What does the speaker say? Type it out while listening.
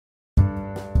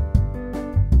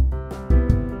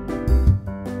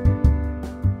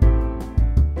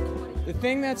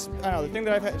thing that's, I don't know, the thing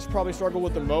that I've probably struggled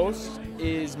with the most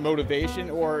is motivation,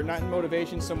 or not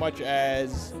motivation so much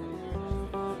as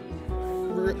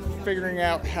figuring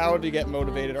out how to get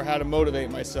motivated or how to motivate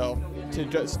myself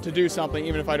to do something,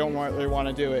 even if I don't really want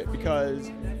to do it,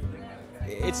 because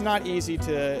it's not easy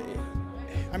to.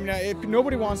 I mean, if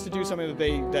nobody wants to do something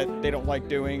that they don't like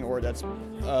doing, or that's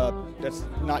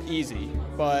not easy.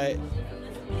 But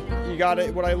you got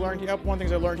it. What I learned, one of the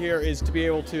things I learned here is to be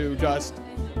able to just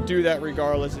do that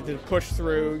regardless. To push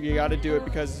through, you got to do it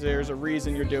because there's a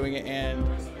reason you're doing it, and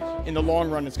in the long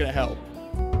run, it's going to help.